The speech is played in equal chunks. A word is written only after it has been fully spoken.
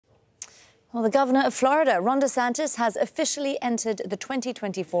Well, the governor of Florida, Ron DeSantis, has officially entered the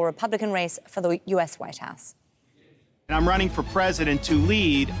 2024 Republican race for the U.S. White House. I'm running for president to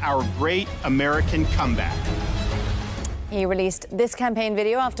lead our great American comeback. He released this campaign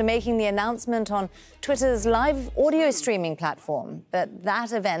video after making the announcement on Twitter's live audio streaming platform. But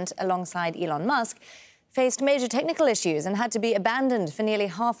that event, alongside Elon Musk, faced major technical issues and had to be abandoned for nearly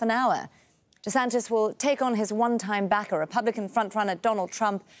half an hour. DeSantis will take on his one-time backer, Republican frontrunner Donald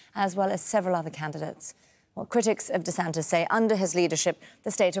Trump, as well as several other candidates. Well, critics of DeSantis say under his leadership,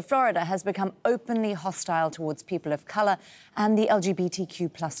 the state of Florida has become openly hostile towards people of color and the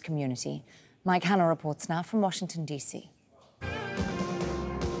LGBTQ+ community. Mike Hanna reports now from Washington, D.C.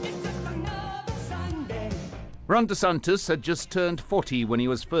 Ron DeSantis had just turned 40 when he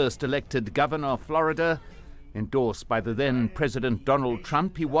was first elected governor of Florida. Endorsed by the then President Donald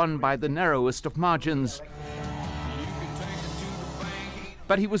Trump, he won by the narrowest of margins.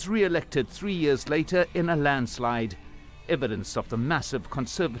 But he was re-elected 3 years later in a landslide, evidence of the massive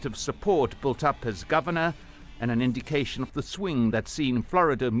conservative support built up as governor and an indication of the swing that's seen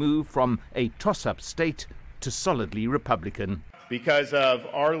Florida move from a toss-up state to solidly Republican. Because of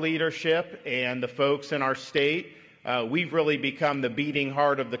our leadership and the folks in our state, we've really become the beating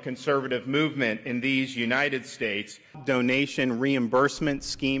heart of the conservative movement in these United States. Donation reimbursement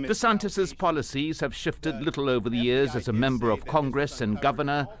scheme. DeSantis's policies have shifted little over the years as a member of Congress and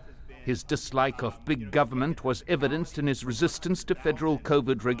governor. His dislike of big government was evidenced in his resistance to federal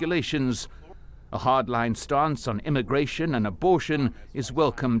COVID regulations. A hardline stance on immigration and abortion is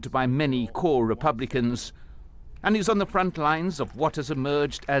welcomed by many core Republicans. And he's on the front lines of what has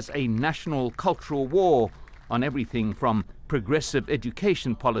emerged as a national cultural war on everything from progressive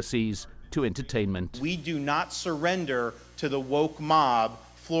education policies to entertainment. We do not surrender to the woke mob.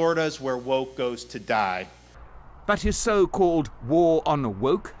 Florida's where woke goes to die. But his so-called war on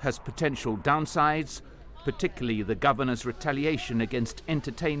woke has potential downsides, particularly the governor's retaliation against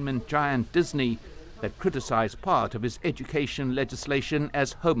entertainment giant Disney that criticized part of his education legislation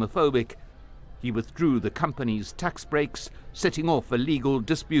as homophobic. He withdrew the company's tax breaks, setting off a legal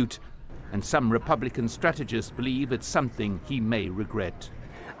dispute, and some Republican strategists believe it's something he may regret.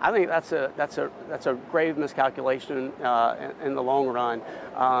 I think that's a grave miscalculation in the long run.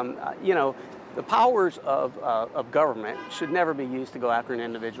 You know, the powers of government should never be used to go after an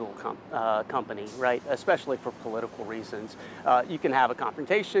individual company, right? Especially for political reasons. You can have a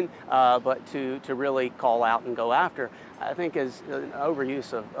confrontation, but to really call out and go after, I think is an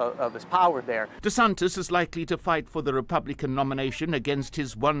overuse of his power there. DeSantis is likely to fight for the Republican nomination against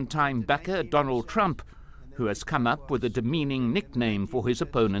his one-time backer, Donald Trump, who has come up with a demeaning nickname for his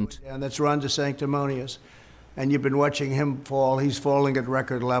opponent. And that's Ron DeSanctimonious. And you've been watching him fall. He's falling at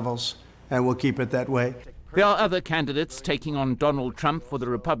record levels, and we'll keep it that way. There are other candidates taking on Donald Trump for the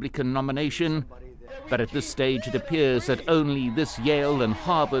Republican nomination, but at this stage it appears that only this Yale and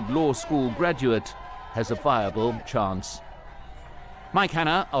Harvard Law School graduate has a viable chance. Mike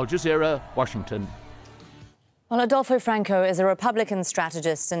Hanna, Al Jazeera, Washington. Well, Adolfo Franco is a Republican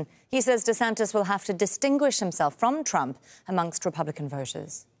strategist, and he says DeSantis will have to distinguish himself from Trump amongst Republican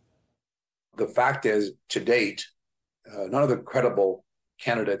voters. The fact is, to date, none of the credible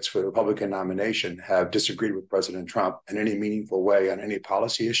candidates for the Republican nomination have disagreed with President Trump in any meaningful way on any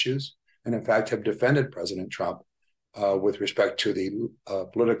policy issues, and in fact have defended President Trump with respect to the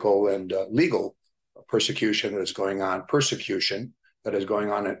political and legal persecution that is going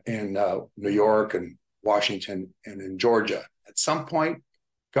on in New York and Washington and in Georgia. At some point,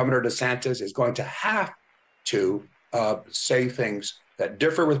 Governor DeSantis is going to have to say things that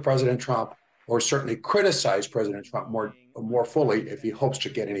differ with President Trump, or certainly criticize President Trump more fully if he hopes to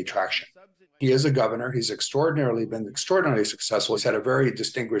get any traction. He is a governor. He's been extraordinarily successful. He's had a very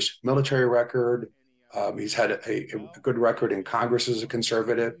distinguished military record. He's had a good record in Congress as a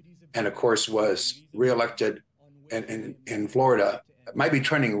conservative, and of course was reelected in Florida. It might be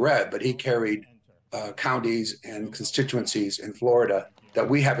trending red, but he carried counties and constituencies in Florida that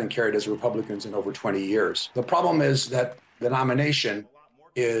we haven't carried as Republicans in over 20 years. The problem is that the nomination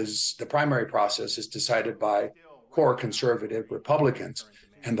the primary process is decided by core conservative Republicans.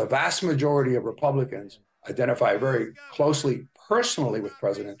 And the vast majority of Republicans identify very closely, personally with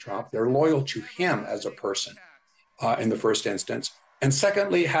President Trump. They're loyal to him as a person in the first instance. And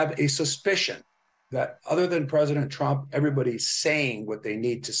secondly, have a suspicion that other than President Trump, everybody's saying what they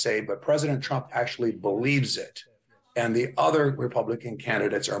need to say, but President Trump actually believes it. And the other Republican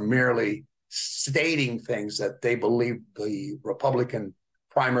candidates are merely stating things that they believe the Republican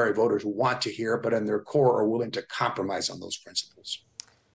primary voters want to hear, but in their core are willing to compromise on those principles.